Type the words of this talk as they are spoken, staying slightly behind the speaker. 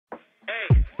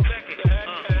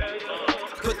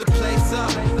face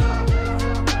up.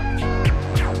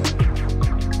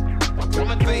 Put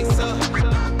my face up.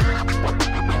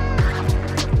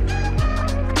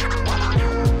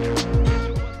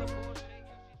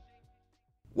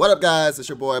 What up, guys? It's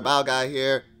your boy Bioguy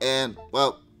here, and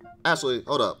well, actually,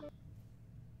 hold up.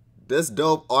 This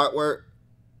dope artwork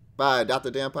by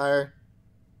Dr. Dampire,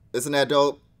 isn't that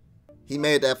dope? He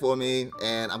made that for me,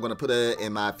 and I'm gonna put it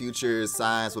in my future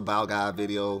Science with Bioguy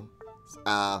video.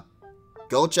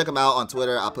 Go check him out on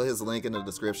Twitter. I'll put his link in the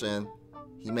description.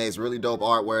 He makes really dope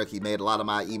artwork. He made a lot of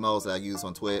my emotes that I use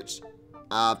on Twitch.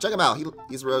 Check him out.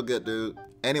 He's a real good dude.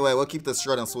 Anyway, we'll keep this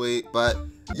short and sweet, but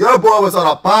your boy was on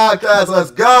a podcast.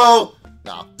 Let's go.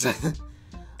 No.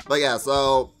 But yeah,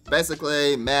 so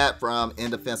basically Matt from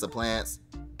In Defense of Plants,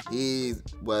 he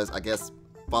was, I guess,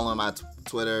 following my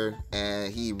Twitter,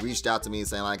 and he reached out to me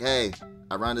saying like, hey,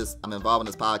 I'm involved in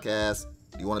this podcast.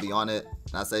 Do you want to be on it?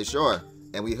 And I say, sure.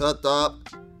 And we hooked up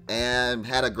and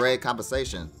had a great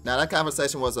conversation. Now that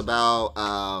conversation was about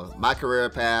my career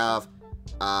path,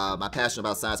 my passion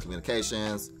about science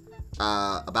communications,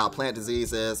 about plant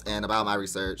diseases, and about my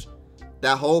research.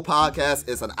 That whole podcast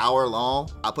is an hour long.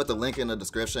 I'll put the link in the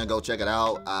description. Go check it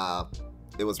out.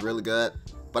 It was really good.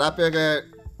 But I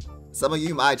figured some of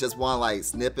you might just want like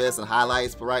snippets and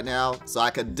highlights for right now, so I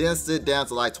condensed it down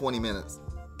to like 20 minutes.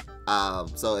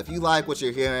 So if you like what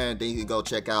you're hearing, then you can go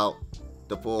check out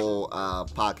the full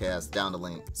podcast down the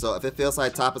link. So if it feels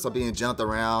like topics are being jumped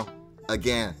around,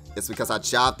 again, it's because I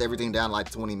chopped everything down like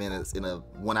 20 minutes in a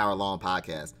 1 hour long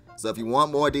podcast. So if you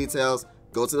want more details,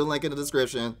 go to the link in the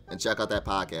description and check out that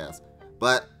podcast.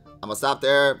 But I'm gonna stop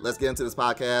there. Let's get into this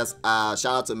podcast.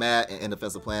 Shout out to Matt and In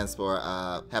Defense of Plants for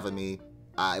having me.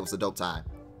 It was a dope time.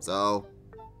 So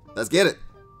let's get it.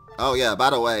 Oh yeah, by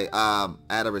the way, I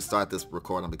had to restart this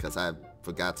recording because I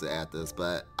forgot to add this,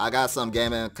 but I got some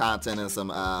gaming content and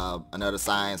some another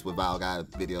Science with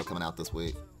Bioguy video coming out this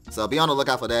week. So be on the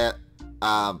lookout for that.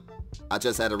 I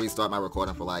just had to restart my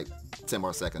recording for like 10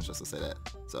 more seconds just to say that.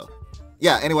 So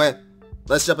yeah, anyway,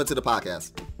 let's jump into the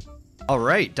podcast. All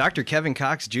right, Dr. Kevin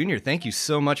Cox Jr., thank you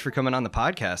so much for coming on the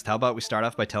podcast. How about we start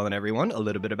off by telling everyone a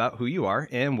little bit about who you are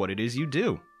and what it is you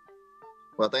do?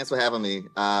 Well, thanks for having me.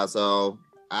 So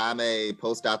I'm a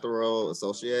postdoctoral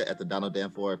associate at the Donald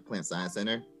Danforth Plant Science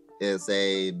Center. It's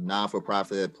a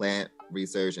non-for-profit plant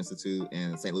research institute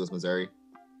in St. Louis, Missouri.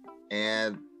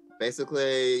 And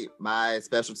basically, my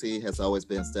specialty has always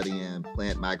been studying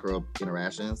plant microbe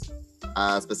interactions,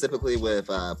 specifically with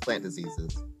plant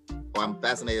diseases. I'm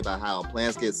fascinated by how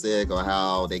plants get sick or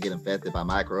how they get infected by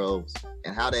microbes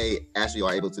and how they actually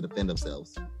are able to defend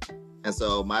themselves. And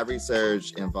so my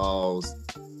research involves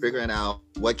figuring out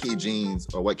what key genes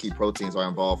or what key proteins are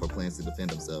involved for plants to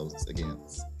defend themselves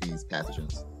against these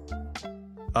pathogens.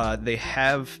 They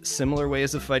have similar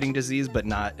ways of fighting disease, but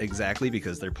not exactly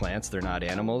because they're plants, they're not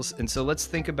animals. And so let's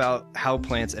think about how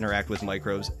plants interact with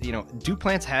microbes. You know, do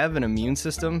plants have an immune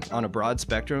system on a broad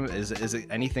spectrum? Is it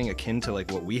anything akin to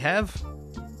like what we have?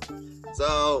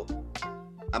 So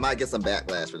I might get some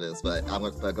backlash for this, but I'm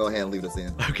gonna go ahead and leave this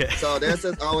in. Okay. So there's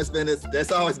always been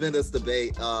this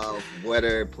debate of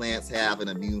whether plants have an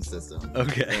immune system.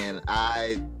 Okay. And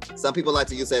some people like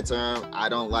to use that term. I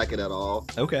don't like it at all.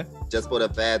 Okay. Just for the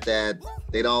fact that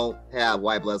they don't have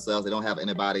white blood cells, they don't have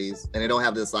antibodies, and they don't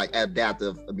have this like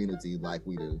adaptive immunity like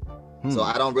we do. So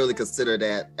I don't really consider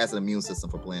that as an immune system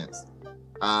for plants.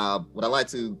 What I like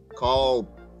to call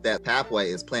that pathway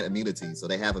is plant immunity. So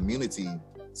they have immunity.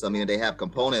 So, I mean, they have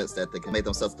components that they can make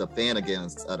themselves defend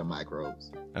against other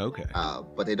microbes. Okay.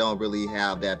 But they don't really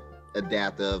have that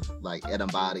adaptive, like,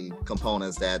 antibody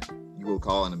components that you would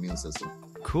call an immune system.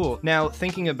 Cool. Now,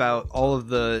 thinking about all of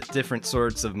the different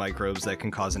sorts of microbes that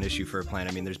can cause an issue for a plant,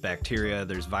 I mean, there's bacteria,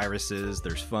 there's viruses,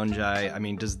 there's fungi. I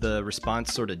mean, does the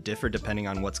response sort of differ depending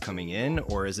on what's coming in,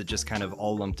 or is it just kind of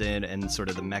all lumped in and sort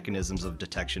of the mechanisms of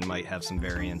detection might have some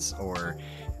variance, or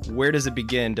where does it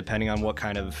begin depending on what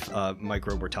kind of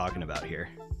microbe we're talking about here?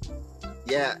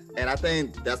 Yeah, and I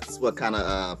think that's what kind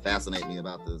of fascinates me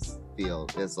about this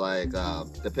field. It's like,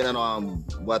 depending on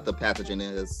what the pathogen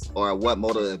is or what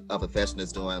mode of infection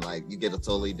it's doing, like you get a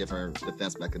totally different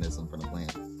defense mechanism for the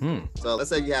plant. So let's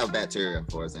say you have bacteria,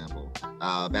 for example.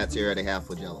 Bacteria, they have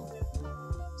flagellum.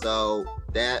 So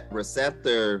that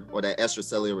receptor or that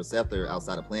extracellular receptor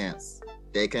outside of plants,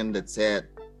 they can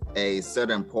detect a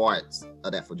certain part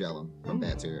of that flagellum from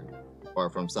bacteria or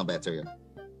from some bacteria.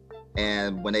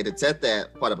 And when they detect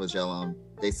that part of flagellum,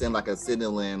 they send like a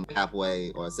signaling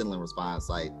pathway or a signaling response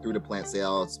like through the plant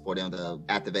cells for them to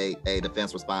activate a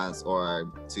defense response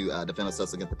or to defend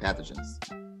themselves against the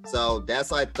pathogens. So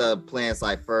that's like the plant's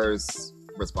like first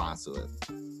response to it.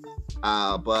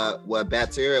 But what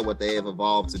bacteria, what they have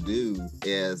evolved to do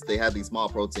is they have these small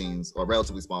proteins, or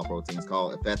relatively small proteins,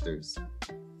 called effectors.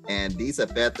 And these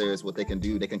effectors, what they can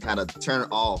do, they can kind of turn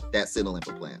off that signaling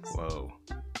for plants. Whoa.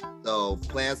 So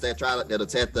plants that they'll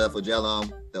detect the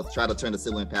flagellum, they'll try to turn the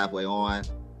signaling pathway on,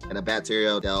 and the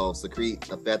bacteria, they'll secrete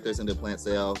effectors into the plant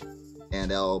cell, and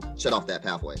they'll shut off that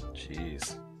pathway.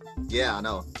 Jeez. Yeah, I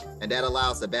know. And that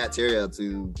allows the bacteria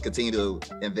to continue to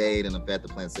invade and affect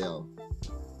the plant cell.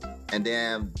 And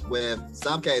then with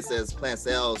some cases, plant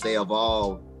cells, they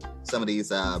evolve some of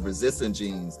these resistant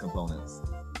genes components,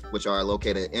 which are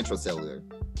located intracellular.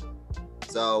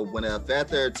 So when an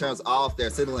effector turns off their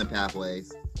signaling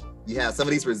pathways, you have some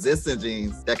of these resistant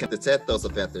genes that can detect those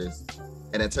effectors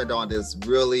and then turn on this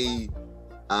really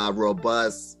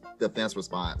robust defense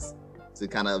response to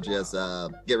kind of just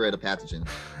get rid of pathogens.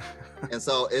 And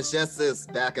so it's just this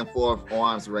back and forth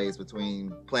arms race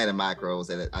between plant and microbes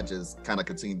that I just kind of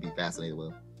continue to be fascinated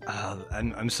with.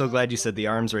 I'm so glad you said the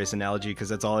arms race analogy, because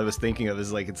that's all I was thinking of,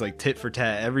 is like it's like tit for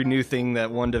tat. Every new thing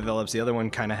that one develops, the other one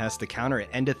kind of has to counter it.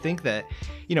 And to think that,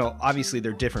 you know, obviously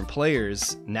they're different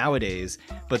players nowadays,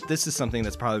 but this is something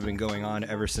that's probably been going on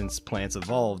ever since plants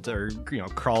evolved, or, you know,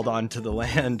 crawled onto the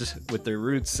land with their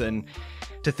roots. And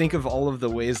to think of all of the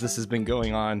ways this has been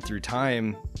going on through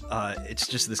time, it's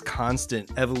just this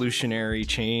constant evolutionary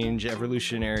change,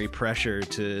 evolutionary pressure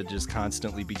to just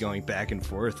constantly be going back and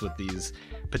forth with these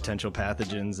potential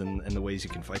pathogens and the ways you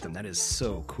can fight them. That is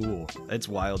so cool. It's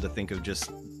wild to think of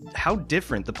just how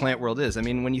different the plant world is. I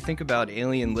mean, when you think about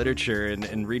alien literature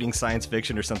and reading science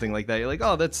fiction or something like that, you're like,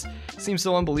 oh, that seems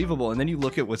so unbelievable. And then you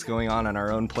look at what's going on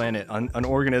our own planet, on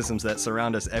organisms that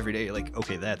surround us every day. You're like,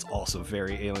 okay, that's also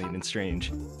very alien and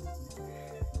strange.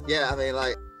 Yeah, I mean,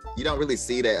 like, you don't really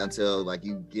see that until like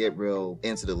you get real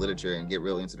into the literature and get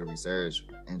real into the research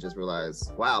and just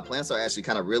realize, wow, plants are actually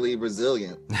kind of really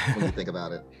resilient when you think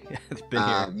about it. Yeah, it's been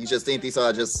here. You just think these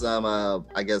are just some,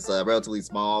 I guess, relatively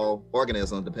small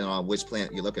organisms, depending on which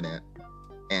plant you're looking at,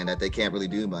 and that they can't really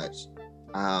do much.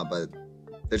 But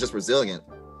they're just resilient.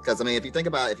 Because, I mean, if you think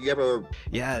about it, if you ever...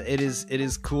 Yeah, it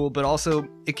is cool, but also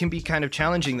it can be kind of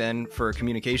challenging then for a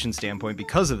communication standpoint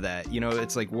because of that. You know,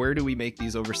 it's like, where do we make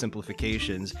these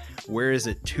oversimplifications? Where is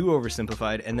it too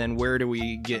oversimplified? And then where do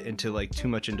we get into like too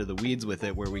much into the weeds with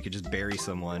it, where we could just bury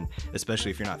someone,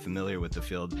 especially if you're not familiar with the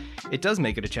field? It does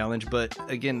make it a challenge, but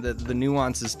again, the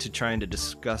nuances to trying to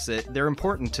discuss it, they're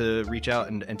important to reach out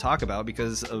and talk about,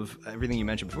 because of everything you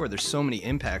mentioned before. There's so many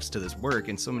impacts to this work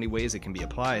and so many ways it can be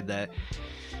applied that...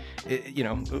 you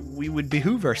know, we would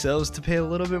behoove ourselves to pay a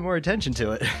little bit more attention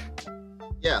to it.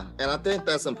 Yeah, and I think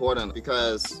that's important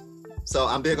because, so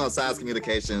I'm big on science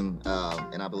communication,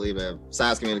 and I believe that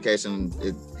science communication,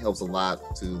 it helps a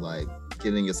lot to like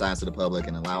getting your science to the public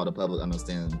and allow the public to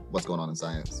understand what's going on in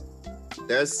science.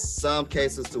 There's some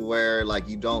cases to where like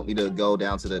you don't need to go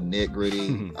down to the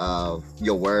nitty-gritty of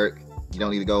your work. You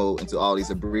don't need to go into all these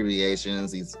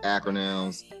abbreviations, these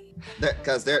acronyms.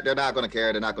 Because they're not going to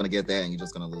care, they're not going to get that, and you're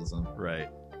just going to lose them. Right.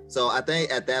 So I think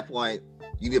at that point,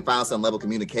 you need to find some level of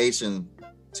communication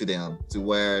to them to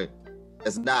where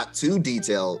it's not too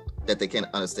detailed that they can't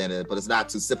understand it, but it's not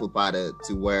too simplified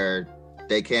to where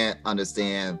they can't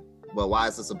understand, well, why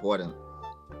is this important?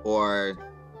 Or,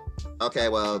 okay,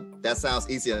 well, that sounds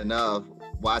easy enough.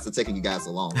 Why is it taking you guys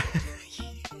so long?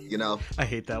 You know, I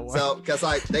hate that one. So, because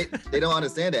like they don't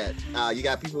understand that. You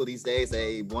got people these days,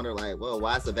 they wonder like, well,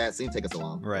 why is the vaccine taking so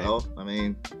long? Right. Well, I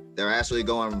mean, they're actually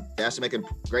making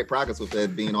great progress with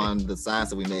it being on the science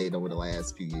that we made over the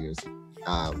last few years,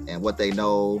 and what they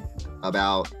know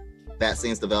about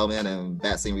vaccines development and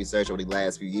vaccine research over the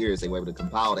last few years. They were able to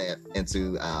compile that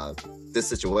into this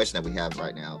situation that we have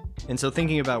right now. And so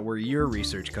thinking about where your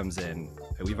research comes in,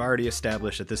 we've already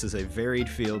established that this is a varied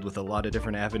field with a lot of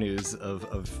different avenues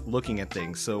of looking at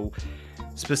things. So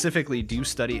specifically, do you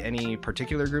study any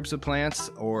particular groups of plants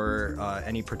or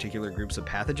any particular groups of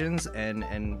pathogens?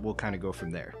 And we'll kind of go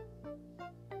from there.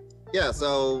 Yeah,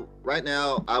 so right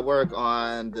now I work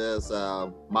on this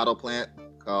model plant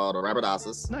called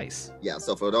Arabidopsis. Nice. Yeah,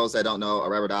 so for those that don't know,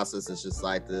 Arabidopsis is just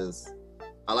like this,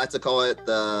 I like to call it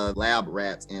the lab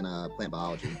rats in plant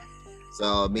biology.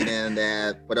 So meaning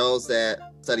that for those that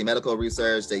study medical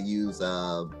research, they use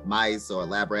mice or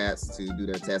lab rats to do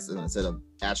their testing instead of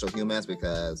actual humans,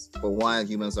 because for one,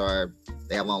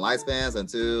 they have long lifespans, and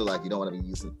two, like you don't want to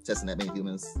be testing that many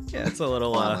humans. Yeah, it's a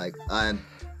little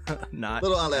not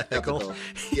little unethical.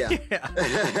 Yeah.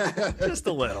 Just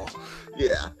a little.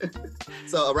 Yeah.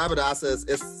 So Arabidopsis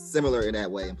is similar in that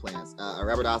way in plants.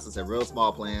 Arabidopsis are real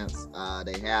small plants.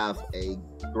 They have a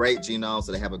great genome,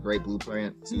 so they have a great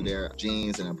blueprint to their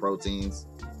genes and their proteins.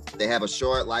 They have a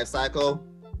short life cycle.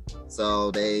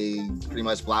 So they pretty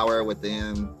much flower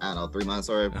within, I don't know, 3 months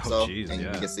or so, geez, and you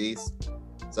yeah. can get seeds.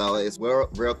 So it's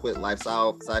real quick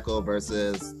lifestyle cycle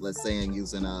versus, let's say,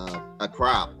 using a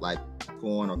crop like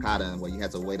corn or cotton where you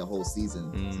have to wait a whole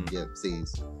season to get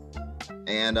seeds.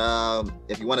 And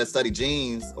if you want to study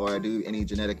genes or do any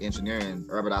genetic engineering,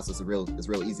 Arabidopsis is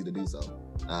real easy to do so.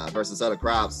 Versus other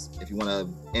crops, if you want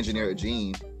to engineer a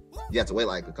gene, you have to wait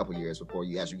like a couple years before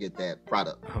you actually get that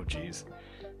product. Oh, geez.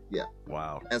 Yeah.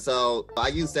 Wow. And so I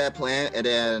use that plant, and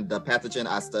then the pathogen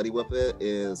I study with it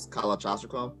is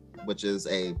Calototricum, which is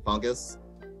a fungus.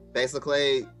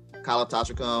 Basically,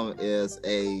 Calototricum is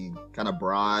a kind of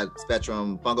broad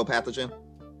spectrum fungal pathogen.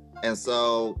 And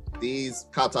so these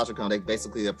Calototricum, they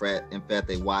basically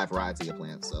infect a wide variety of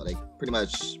plants. So they pretty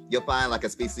much, you'll find like a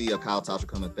species of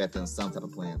Calototricum infecting some type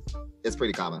of plant. It's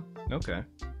pretty common. Okay.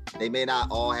 They may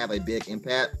not all have a big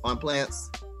impact on plants.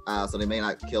 So they may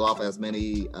not kill off as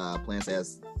many plants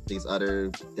as these other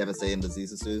devastating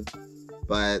diseases do.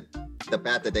 But the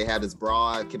fact that they have this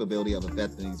broad capability of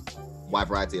infecting these wide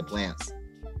variety of plants,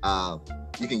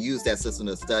 you can use that system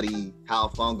to study how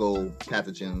fungal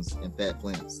pathogens infect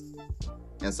plants.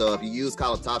 And so if you use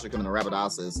Calototricum and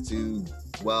Arabidopsis, two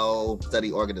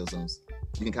well-studied organisms,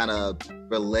 you can kind of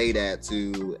relate that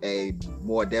to a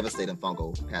more devastating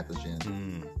fungal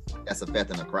pathogen that's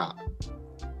affecting a crop,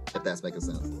 if that's making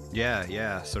sense.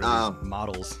 Yeah. Sort of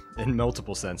models in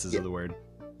multiple senses of the word.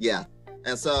 Yeah.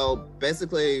 And so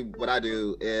basically what I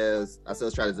do is I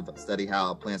still try to study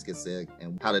how plants get sick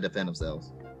and how they defend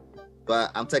themselves.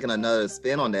 But I'm taking another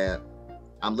spin on that.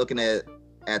 I'm looking at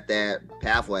that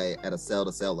pathway at a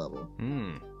cell-to-cell level.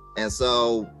 And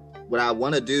so what I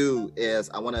want to do is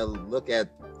I want to look at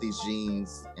these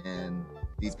genes and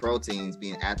these proteins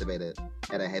being activated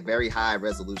at a very high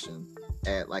resolution,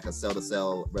 at like a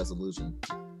cell-to-cell resolution.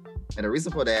 And the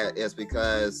reason for that is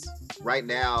because right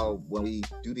now, when we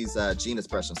do these gene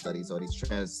expression studies or these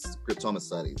transcriptomic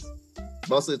studies,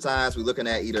 most of the times we're looking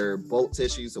at either bulk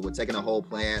tissue, so we're taking a whole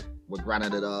plant, we're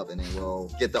grinding it up, and then we'll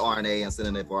get the RNA and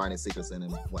sending it for RNA sequencing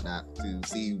and whatnot to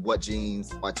see what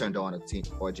genes are turned on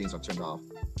or genes are turned off,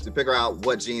 to figure out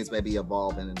what genes may be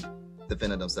evolving and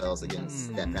defending themselves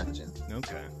against that pathogen.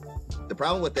 Okay. The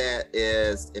problem with that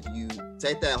is if you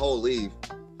take that whole leaf,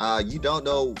 you don't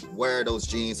know where those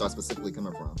genes are specifically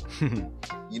coming from.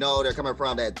 You know they're coming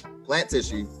from that plant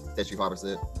tissue that you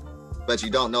harvested, but you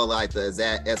don't know like the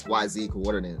exact XYZ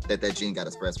coordinate that gene got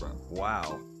expressed from.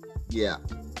 Wow. Yeah.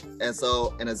 And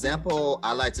so an example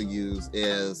I like to use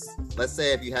is, let's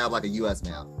say if you have like a US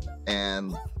map,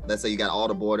 and let's say you got all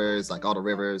the borders, like all the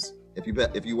rivers.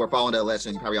 If you were following the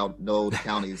election, you probably all know the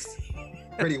counties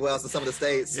pretty well. So some of the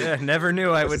states. Yeah, never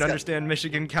knew I would understand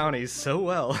Michigan counties so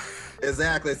well.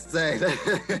 Exactly, it's the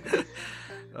same.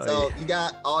 So you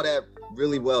got all that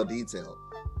really well detailed.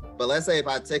 But let's say if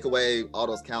I take away all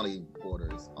those county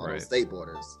borders, all those state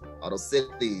borders, all those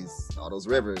cities, all those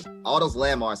rivers, all those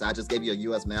landmarks, I just gave you a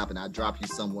US map and I drop you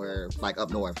somewhere like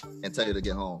up north and tell you to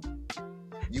get home,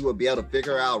 you will be able to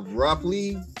figure out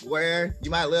roughly where you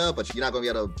might live, but you're not going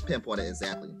to be able to pinpoint it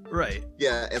exactly. Right.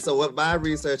 Yeah, and so what my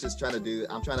research is trying to do,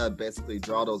 I'm trying to basically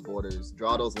draw those borders,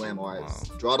 draw those landmarks,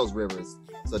 draw those rivers,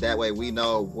 so that way we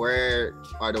know where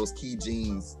are those key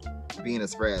genes being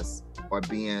expressed or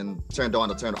being turned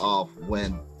on or turned off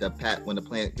when the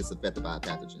plant gets affected by a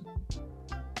pathogen.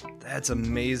 That's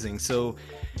amazing. So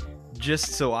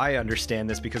just so I understand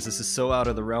this, because this is so out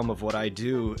of the realm of what I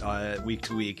do week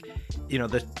to week, you know,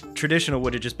 the traditional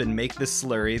would have just been make this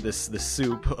slurry, this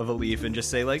soup of a leaf, and just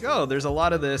say like, oh, there's a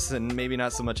lot of this and maybe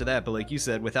not so much of that. But like you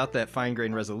said, without that fine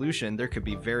grained resolution, there could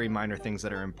be very minor things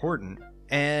that are important.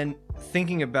 And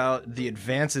thinking about the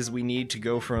advances we need to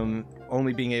go from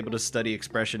only being able to study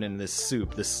expression in this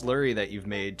soup, this slurry that you've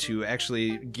made, to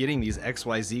actually getting these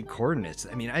XYZ coordinates.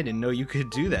 I mean, I didn't know you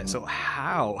could do that. So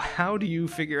how do you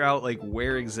figure out like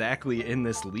where exactly in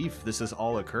this leaf this is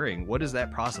all occurring? What is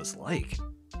that process like?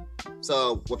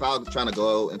 So without trying to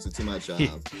go into too much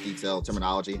detailed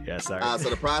terminology. Yeah, sorry. So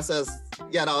the process,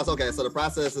 it's okay. So the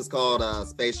process is called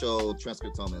spatial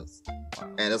transcriptomics.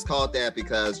 And it's called that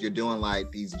because you're doing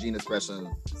like these gene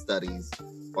expression studies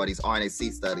or these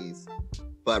RNA-seq studies,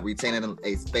 but retaining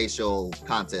a spatial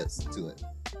context to it.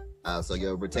 So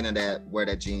you're retaining that where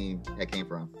that gene came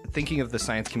from. Thinking of the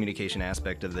science communication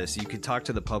aspect of this, you could talk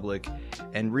to the public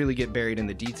and really get buried in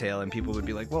the detail, and people would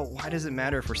be like, well, why does it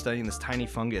matter if we're studying this tiny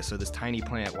fungus or this tiny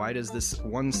plant? Why does this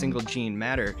one single gene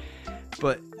matter?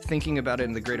 But thinking about it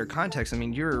in the greater context, I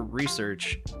mean, your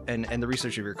research and the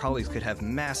research of your colleagues could have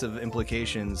massive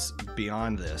implications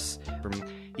beyond this, from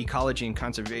ecology and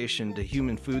conservation to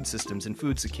human food systems and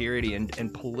food security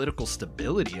and political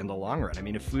stability in the long run. I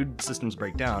mean, if food systems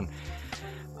break down,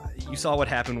 you saw what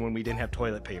happened when we didn't have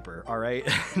toilet paper, all right?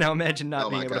 Now imagine not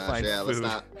being able to find food. Let's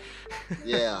not.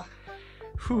 Yeah.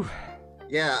 Whew.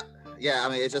 Yeah. I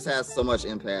mean, it just has so much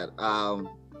impact.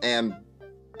 And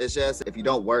it's just, if you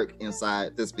don't work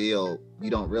inside this field, you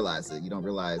don't realize it. You don't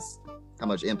realize how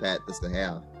much impact this can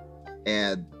have.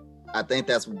 And I think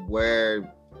that's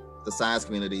where the science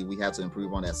community, we have to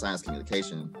improve on that science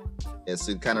communication, is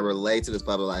to kind of relate to this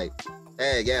public like,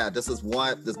 hey, yeah, this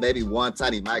may be one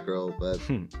tiny micro, but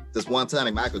this one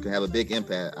tiny micro can have a big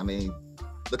impact. I mean,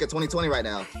 look at 2020 right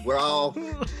now.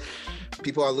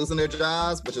 People are losing their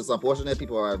jobs, which is unfortunate.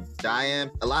 People are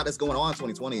dying. A lot is going on in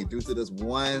 2020 due to this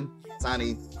one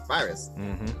tiny virus.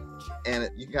 Mm-hmm. And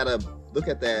you gotta look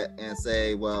at that and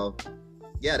say, well,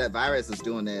 yeah, that virus is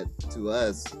doing that to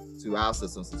us, to our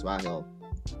systems, to our health.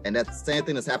 And that's the same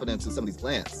thing that's happening to some of these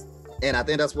plants. And I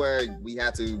think that's where we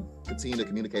have to continue to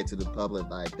communicate to the public.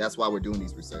 Like, that's why we're doing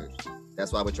these research.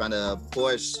 That's why we're trying to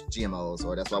push GMOs,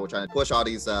 or that's why we're trying to push all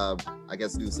these,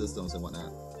 new systems and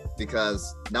whatnot.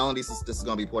 Because not only this is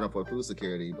going to be important for food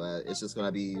security, but it's just going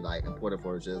to be like important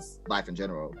for just life in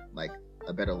general, like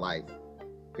a better life,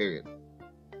 period.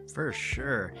 For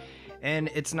sure.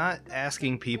 And it's not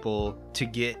asking people to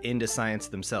get into science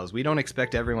themselves. We don't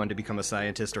expect everyone to become a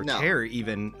scientist or care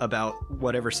even about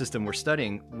whatever system we're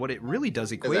studying. What it really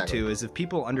does equate to is if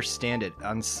people understand it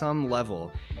on some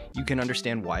level, you can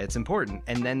understand why it's important.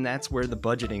 And then that's where the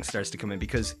budgeting starts to come in,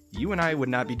 because you and I would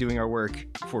not be doing our work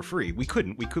for free. We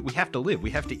couldn't. We have to live.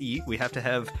 We have to eat. We have to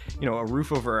have, a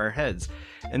roof over our heads.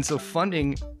 And so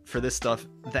funding for this stuff,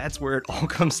 that's where it all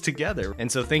comes together.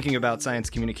 And so thinking about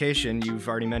science communication, you've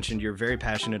already mentioned you're very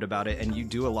passionate about it, and you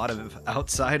do a lot of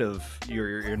outside of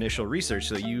your initial research.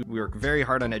 So you work very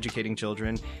hard on educating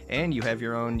children, and you have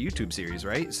your own YouTube series,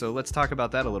 right? So let's talk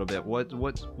about that a little bit.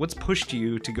 What's pushed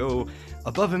you to go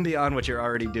above and beyond what you're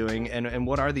already doing, and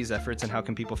what are these efforts, and how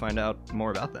can people find out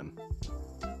more about them?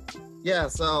 Yeah,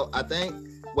 so I think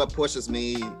what pushes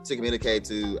me to communicate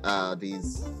to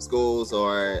these schools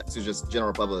or to just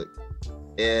general public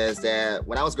is that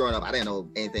when I was growing up, I didn't know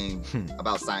anything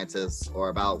about scientists or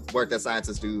about work that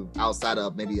scientists do outside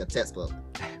of maybe a textbook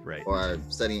right, or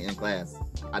studying in class.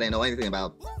 I didn't know anything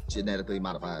about genetically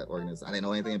modified organisms. I didn't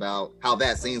know anything about how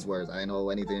vaccines work. I didn't know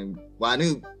anything. Well, I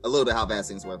knew a little bit how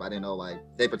vaccines work, but I didn't know like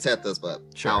they protect us, but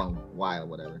how and why or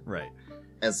whatever. Right.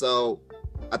 And so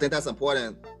I think that's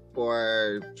important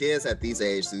for kids at these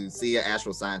age to see an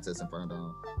actual scientist in front of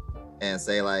them and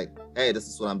say like, hey, this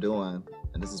is what I'm doing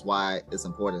and this is why it's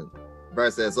important,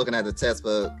 versus looking at the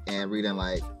textbook and reading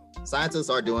like, scientists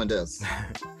are doing this.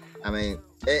 I mean,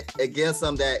 it gives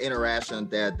them that interaction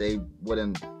that they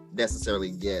wouldn't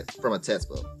necessarily get from a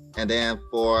textbook. And then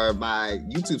for my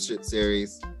YouTube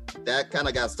series, that kind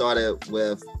of got started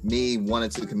with me wanting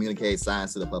to communicate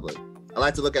science to the public. I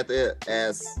like to look at it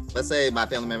as, let's say my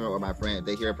family member or my friend,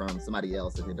 they hear it from somebody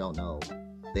else that they don't know.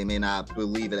 They may not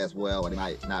believe it as well, or they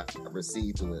might not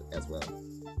receive to it as well.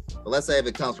 But let's say if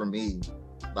it comes from me,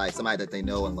 like somebody that they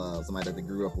know and love, somebody that they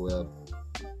grew up with,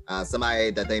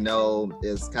 somebody that they know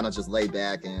is kind of just laid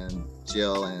back and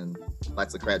chill and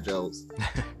likes to crack jokes.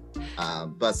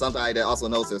 But somebody that also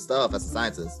knows their stuff as a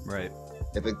scientist. Right.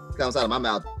 If it comes out of my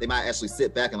mouth, they might actually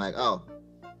sit back and like, oh,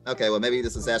 okay, well, maybe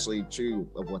this is actually true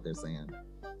of what they're saying.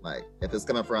 Like, if it's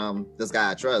coming from this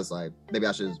guy I trust, like, maybe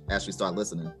I should actually start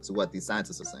listening to what these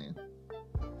scientists are saying.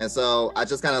 And so I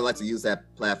just kind of like to use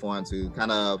that platform to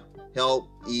kind of help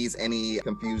ease any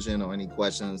confusion or any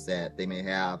questions that they may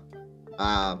have.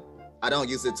 I don't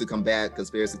use it to combat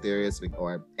conspiracy theorists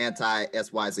or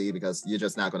anti-SYZ, because you're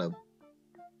just not gonna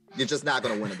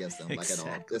win against them. Exactly. Like at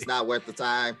all. It's not worth the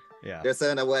time. Yeah. They're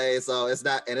sending away, so it's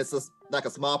not, and it's just like a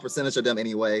small percentage of them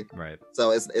anyway. Right. So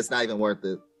it's not even worth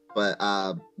it. But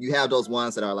you have those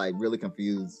ones that are like really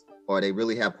confused, or they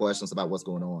really have questions about what's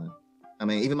going on. I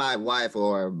mean, even my wife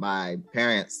or my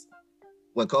parents,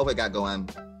 when COVID got going,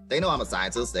 they know I'm a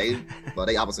scientist. They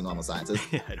obviously know I'm a scientist.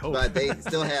 Yeah, I'd hope. But they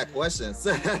still had questions.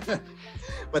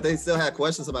 But they still had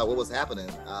questions about what was happening.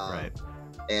 Right.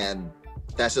 And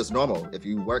that's just normal. If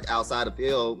you work outside the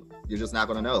field, you're just not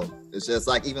going to know. It's just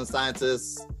like even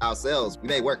scientists ourselves, we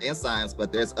may work in science,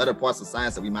 but there's other parts of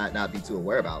science that we might not be too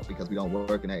aware about because we don't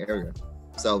work in that area.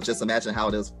 So just imagine how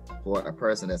it is for a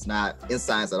person that's not in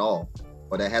science at all,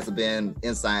 or that hasn't been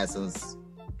in science since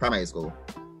primary school.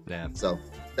 Yeah. So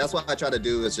that's what I try to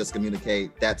do, is just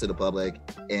communicate that to the public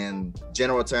in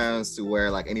general terms to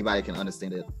where like anybody can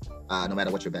understand it, no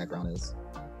matter what your background is.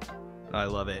 I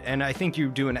love it. And I think you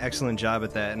do an excellent job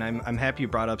at that. And I'm happy you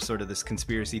brought up sort of this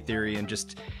conspiracy theory and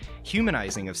just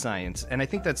humanizing of science. And I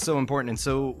think that's so important. And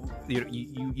so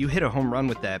you hit a home run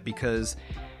with that because,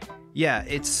 yeah,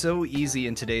 it's so easy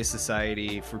in today's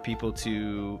society for people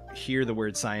to hear the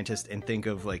word scientist and think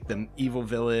of like the evil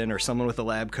villain or someone with a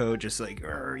lab coat, just like,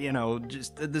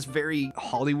 just this very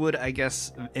Hollywood, I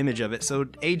guess, image of it. So,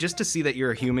 just to see that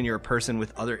you're a human, you're a person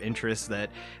with other interests that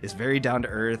is very down to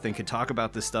earth and can talk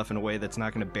about this stuff in a way that's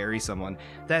not going to bury someone,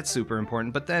 that's super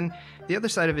important. But then the other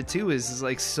side of it too is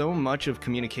like so much of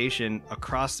communication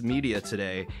across media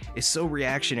today is so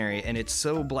reactionary and it's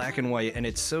so black and white and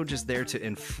it's so just there to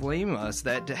inflame us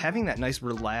that having that nice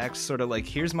relaxed sort of like,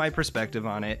 here's my perspective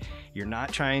on it, you're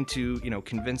not trying to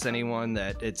convince anyone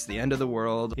that it's the end of the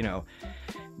world,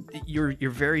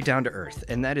 you're very down to earth,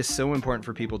 and that is so important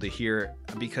for people to hear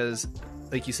because,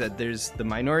 like you said, there's the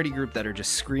minority group that are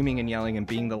just screaming and yelling and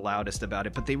being the loudest about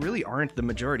it, but they really aren't the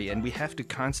majority, and we have to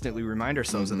constantly remind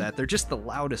ourselves of that. They're just the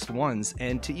loudest ones,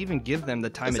 and to even give them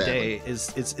the time of day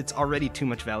it's already too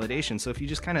much validation. So if you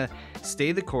just kind of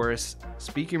stay the course,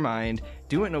 speak your mind,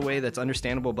 do it in a way that's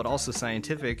understandable but also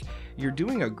scientific, you're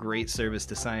doing a great service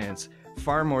to science,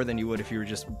 far more than you would if you were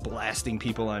just blasting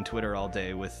people on Twitter all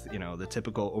day with, the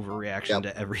typical overreaction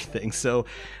to everything. So,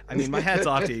 I mean, my hat's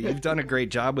off to you. You've done a great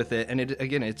job with it. And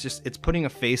it's putting a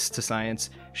face to science,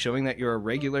 showing that you're a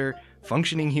regular,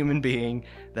 functioning human being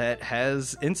that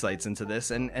has insights into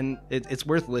this. And it's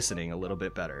worth listening a little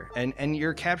bit better. And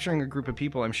you're capturing a group of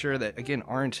people, I'm sure, that, again,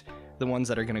 aren't the ones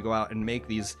that are going to go out and make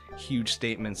these huge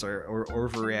statements or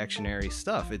overreactionary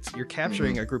stuff. You're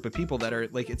capturing a group of people that are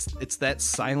like, it's that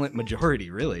silent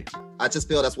majority, really. I just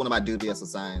feel that's one of my duties as a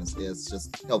science is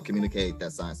just help communicate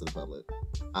that science to the public.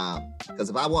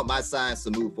 Because if I want my science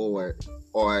to move forward,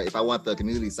 or if I want the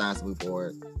community science to move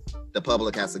forward, the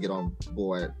public has to get on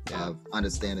board of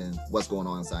understanding what's going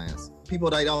on in science. People,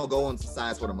 they don't go into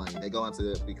science for the money. They go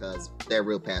into it because they're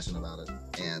real passionate about it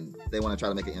and they want to try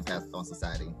to make an impact on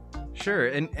society. Sure,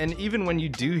 and even when you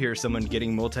do hear someone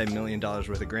getting multi-million dollars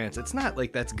worth of grants, it's not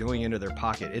like that's going into their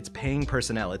pocket. It's paying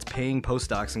personnel, it's paying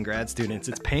postdocs and grad students,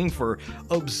 it's paying for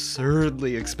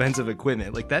absurdly expensive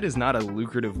equipment. Like, that is not a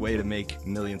lucrative way to make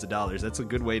millions of dollars. That's a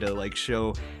good way to like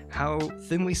show how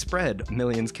thinly spread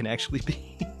millions can actually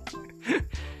be.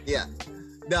 Yeah.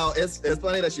 No, it's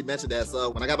funny that you mentioned that. So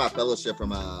when I got my fellowship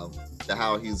from the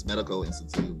Howard Hughes Medical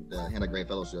Institute, the Hannah Gray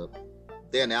Fellowship,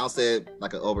 they announced it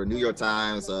like over New York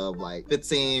Times of like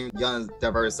 15 young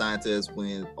diverse scientists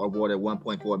when awarded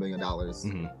 $1.4 million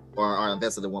or are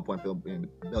invested in $1.4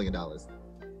 million.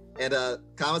 And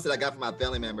comments that I got from my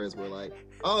family members were like,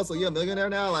 "Oh, so you're a millionaire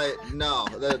now?" Like, no.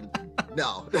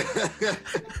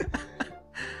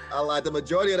 Like the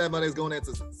majority of that money is going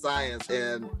into science,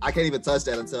 and I can't even touch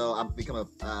that until I become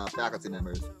a faculty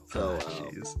member. So,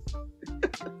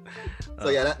 so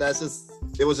yeah, that's just,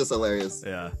 it was just hilarious.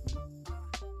 Yeah.